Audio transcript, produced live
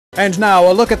And now,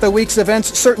 a look at the week's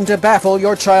events certain to baffle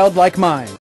your childlike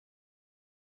mind.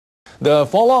 The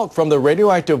fallout from the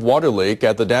radioactive water leak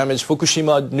at the damaged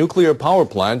Fukushima nuclear power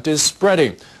plant is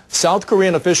spreading. South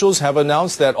Korean officials have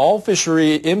announced that all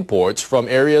fishery imports from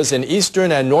areas in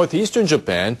eastern and northeastern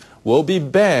Japan will be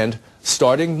banned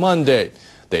starting Monday.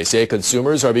 They say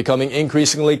consumers are becoming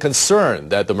increasingly concerned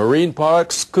that the marine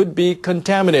products could be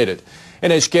contaminated.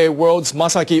 NHK World's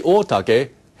Masaki Otake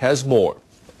has more.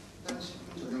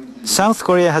 South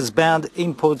Korea has banned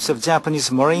imports of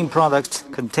Japanese marine products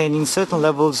containing certain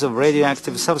levels of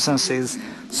radioactive substances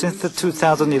since the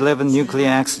 2011 nuclear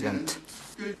accident.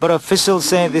 But officials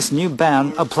say this new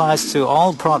ban applies to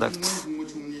all products.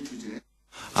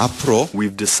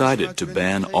 We've decided to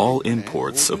ban all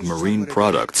imports of marine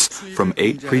products from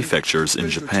 8 prefectures in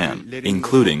Japan,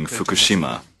 including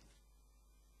Fukushima.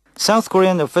 South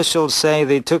Korean officials say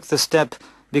they took the step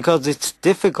because it's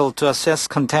difficult to assess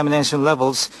contamination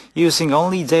levels using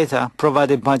only data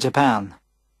provided by Japan.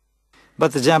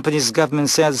 But the Japanese government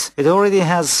says it already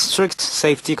has strict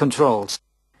safety controls.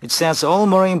 It says all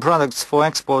marine products for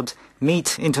export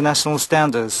meet international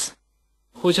standards.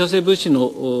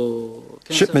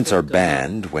 Shipments are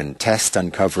banned when tests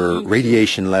uncover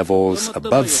radiation levels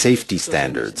above safety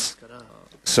standards.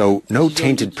 So no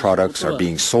tainted products are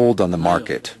being sold on the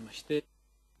market.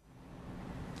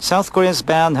 South Korea's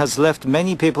ban has left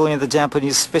many people in the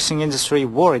Japanese fishing industry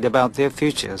worried about their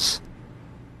futures.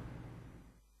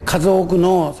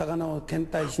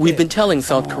 We've been telling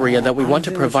South Korea that we want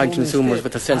to provide consumers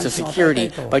with a sense of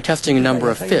security by testing a number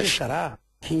of fish.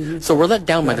 So we're let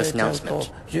down by this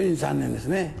announcement.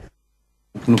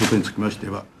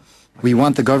 We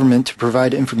want the government to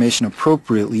provide information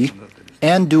appropriately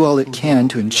and do all it can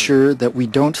to ensure that we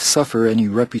don't suffer any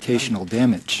reputational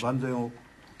damage.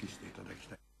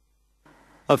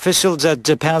 Officials at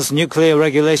Japan's Nuclear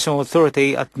Regulation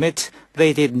Authority admit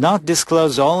they did not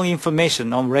disclose all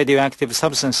information on radioactive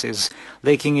substances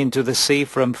leaking into the sea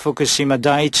from Fukushima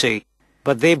Daiichi,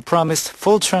 but they've promised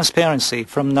full transparency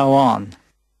from now on.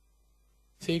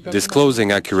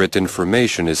 Disclosing accurate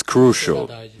information is crucial,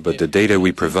 but the data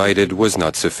we provided was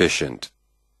not sufficient.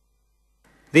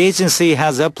 The agency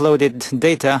has uploaded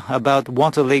data about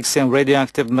water leaks and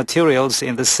radioactive materials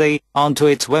in the sea onto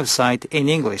its website in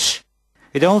English.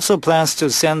 It also plans to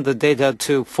send the data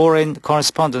to foreign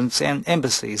correspondents and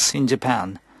embassies in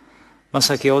Japan.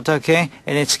 Masaki Otake,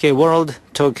 NHK World,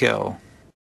 Tokyo.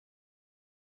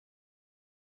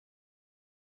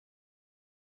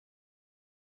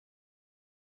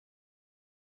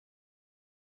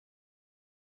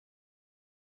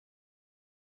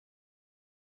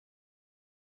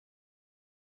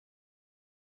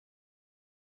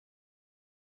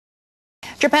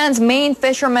 Japan's main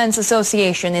fishermen's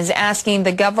association is asking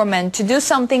the government to do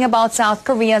something about South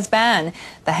Korea's ban.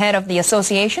 The head of the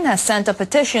association has sent a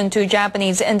petition to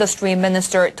Japanese Industry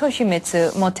Minister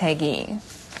Toshimitsu Motegi.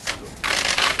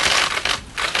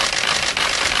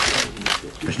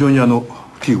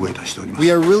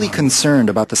 We are really concerned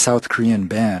about the South Korean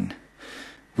ban.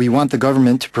 We want the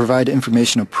government to provide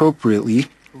information appropriately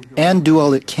and do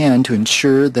all it can to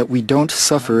ensure that we don't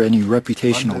suffer any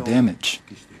reputational damage.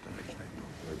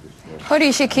 Hori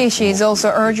Shikishi is also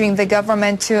urging the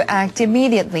government to act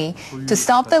immediately to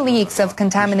stop the leaks of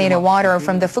contaminated water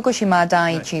from the Fukushima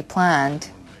Daiichi plant.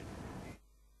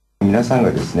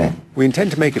 We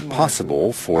intend to make it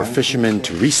possible for fishermen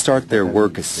to restart their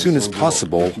work as soon as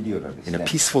possible in a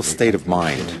peaceful state of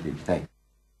mind.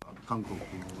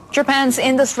 Japan's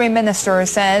industry minister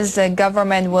says the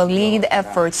government will lead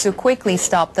efforts to quickly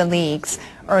stop the leaks.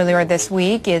 Earlier this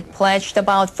week, it pledged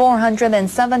about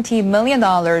 $470 million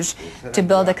to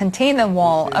build a containment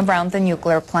wall around the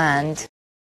nuclear plant.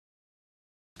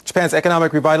 Japan's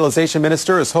economic revitalization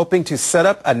minister is hoping to set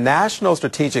up a national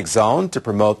strategic zone to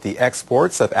promote the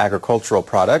exports of agricultural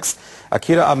products.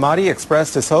 Akira Amari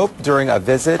expressed his hope during a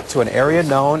visit to an area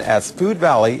known as Food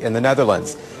Valley in the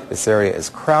Netherlands. This area is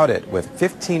crowded with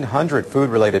 1,500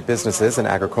 food-related businesses and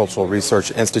agricultural research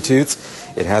institutes.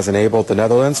 It has enabled the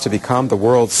Netherlands to become the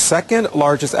world's second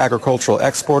largest agricultural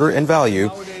exporter in value,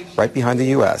 right behind the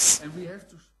U.S.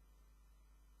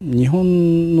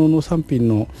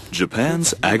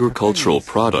 Japan's agricultural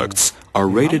products are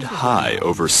rated high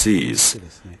overseas,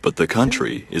 but the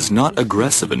country is not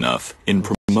aggressive enough in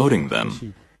promoting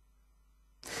them.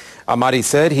 Amadi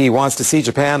said he wants to see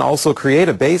Japan also create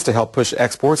a base to help push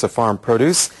exports of farm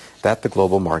produce that the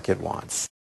global market wants.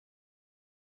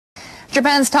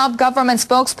 Japan's top government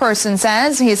spokesperson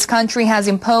says his country has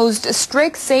imposed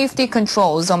strict safety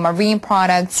controls on marine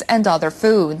products and other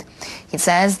food. He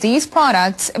says these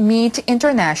products meet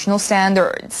international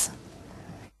standards.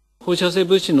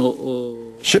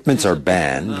 Shipments are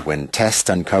banned when tests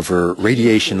uncover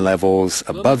radiation levels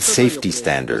above safety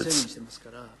standards.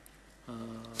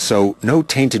 So no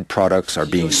tainted products are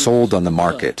being sold on the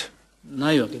market.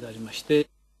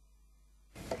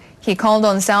 He called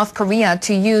on South Korea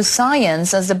to use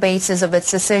science as the basis of its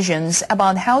decisions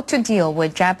about how to deal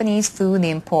with Japanese food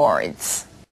imports.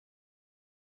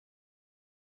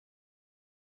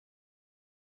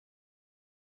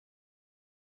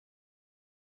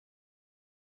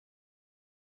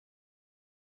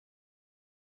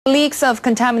 Leaks of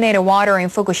contaminated water in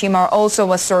Fukushima are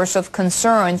also a source of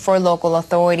concern for local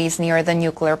authorities near the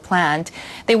nuclear plant.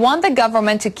 They want the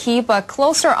government to keep a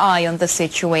closer eye on the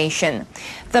situation.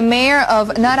 The mayor of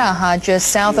Naraha,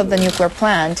 just south of the nuclear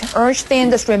plant, urged the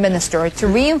industry minister to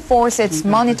reinforce its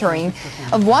monitoring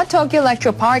of what Tokyo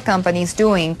Electric Power Company is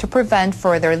doing to prevent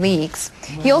further leaks.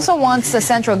 He also wants the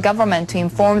central government to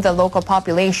inform the local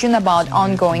population about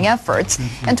ongoing efforts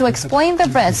and to explain the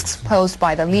risks posed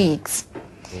by the leaks.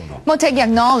 Motegi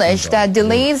acknowledged that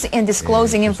delays in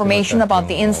disclosing information about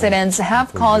the incidents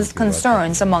have caused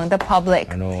concerns among the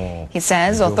public. He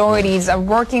says authorities are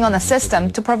working on a system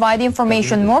to provide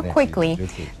information more quickly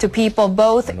to people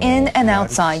both in and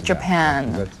outside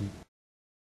Japan.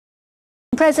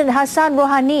 President Hassan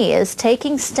Rouhani is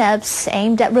taking steps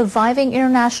aimed at reviving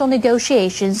international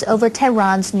negotiations over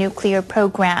Tehran's nuclear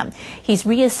program. He's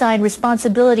reassigned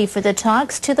responsibility for the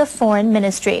talks to the foreign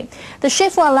ministry. The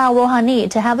shift will allow Rouhani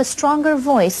to have a stronger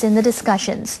voice in the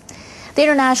discussions. The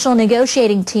international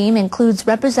negotiating team includes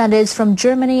representatives from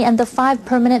Germany and the 5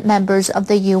 permanent members of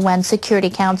the UN Security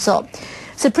Council.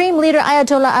 Supreme Leader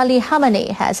Ayatollah Ali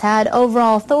Khamenei has had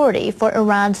overall authority for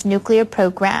Iran's nuclear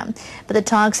program, but the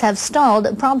talks have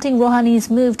stalled, prompting Rouhani's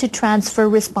move to transfer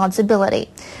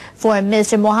responsibility. Foreign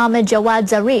Minister Mohammad Jawad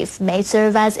Zarif may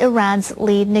serve as Iran's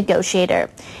lead negotiator.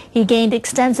 He gained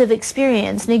extensive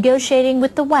experience negotiating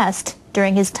with the West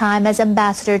during his time as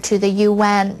ambassador to the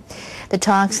UN. The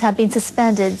talks have been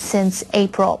suspended since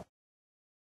April.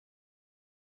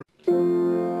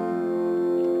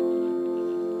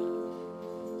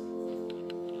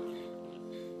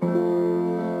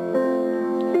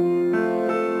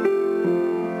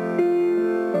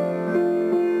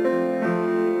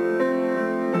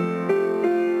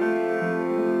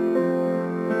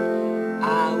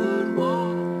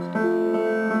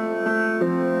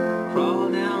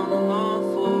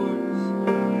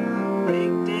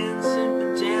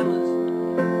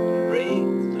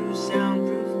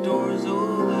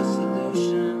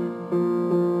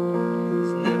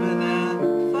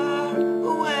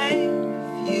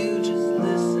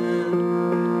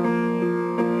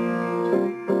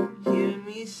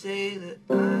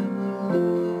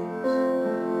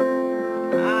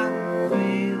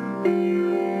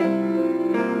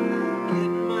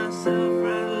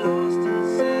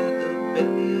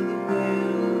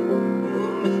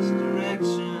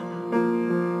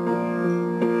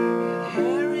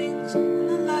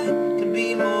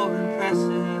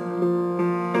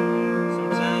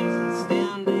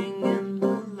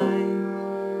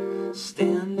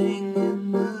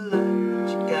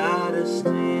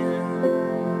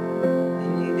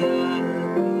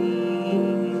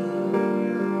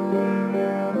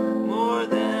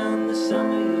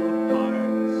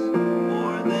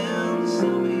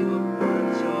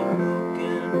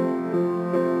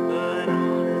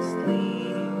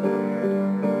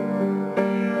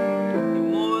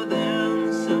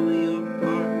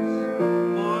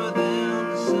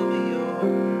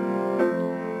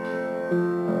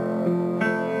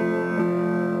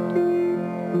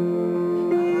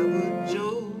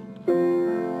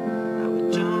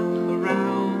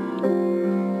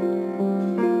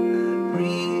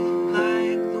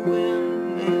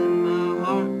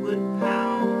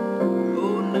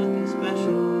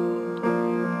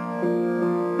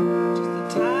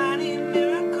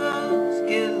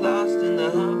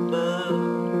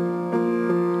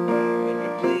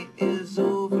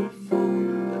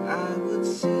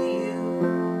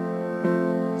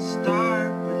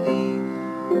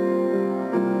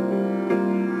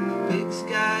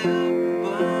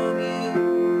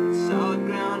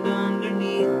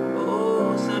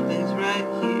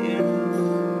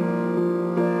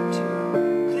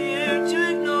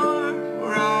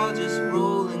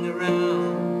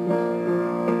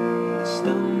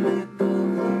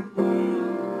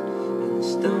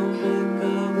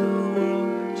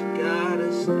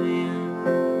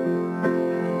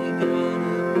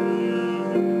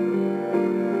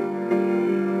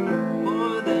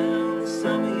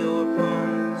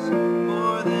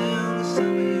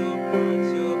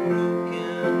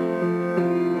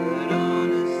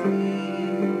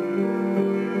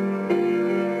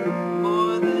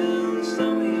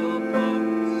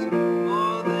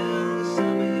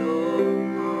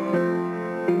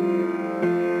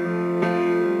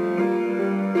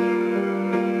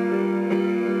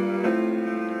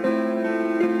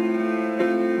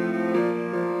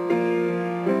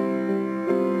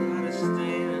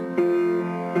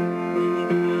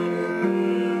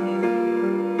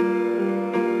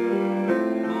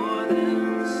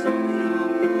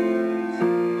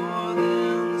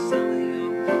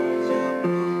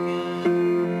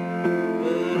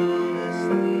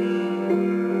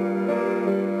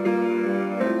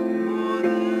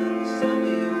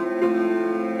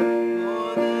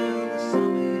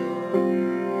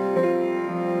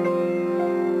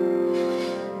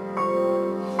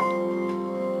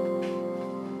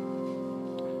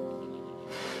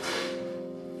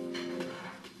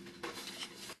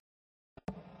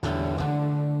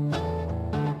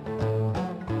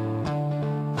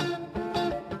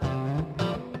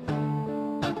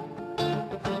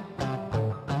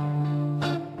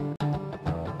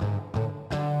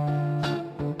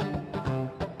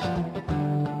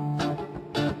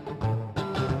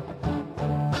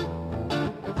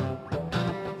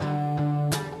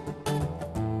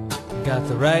 You got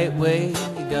the right way,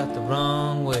 you got the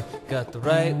wrong way. You got the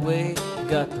right way, you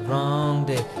got the wrong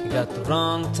day. You got the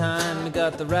wrong time, you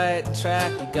got the right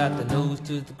track. You got the nose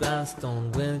to the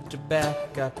grindstone, wind at your back.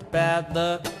 You got the bad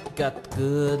luck, you got the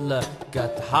good luck. You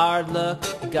got the hard luck,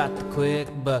 you got the quick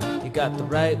buck. You got the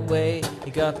right way,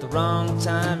 you got the wrong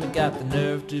time. You got the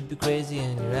nerve to be crazy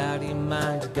and you're out of your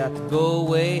mind. You got the go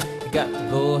away, you got the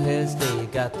go ahead stay. You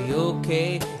got the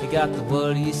okay, you got the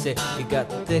what do you say. You got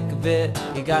the thick of it,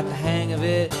 you got the hang of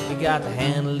it. You got the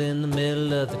handle in the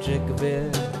middle of the trick of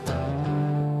it.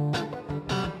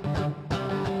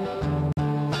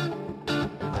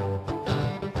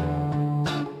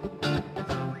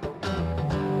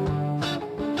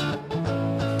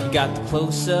 You got the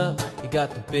close up, you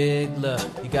got the big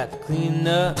love. You got the clean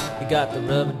up, you got the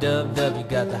rub-a-dub-dub. You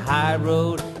got the high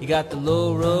road, you got the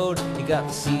low road. You got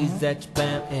the seeds that you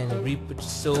plant and you reap what you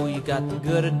sow. You got the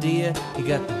good idea, you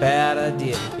got the bad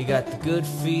idea. You got the good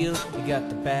feel, you got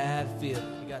the bad feel.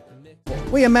 You got the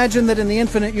mix. We imagine that in the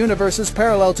infinite universes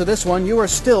parallel to this one, you are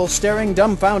still staring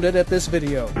dumbfounded at this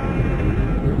video.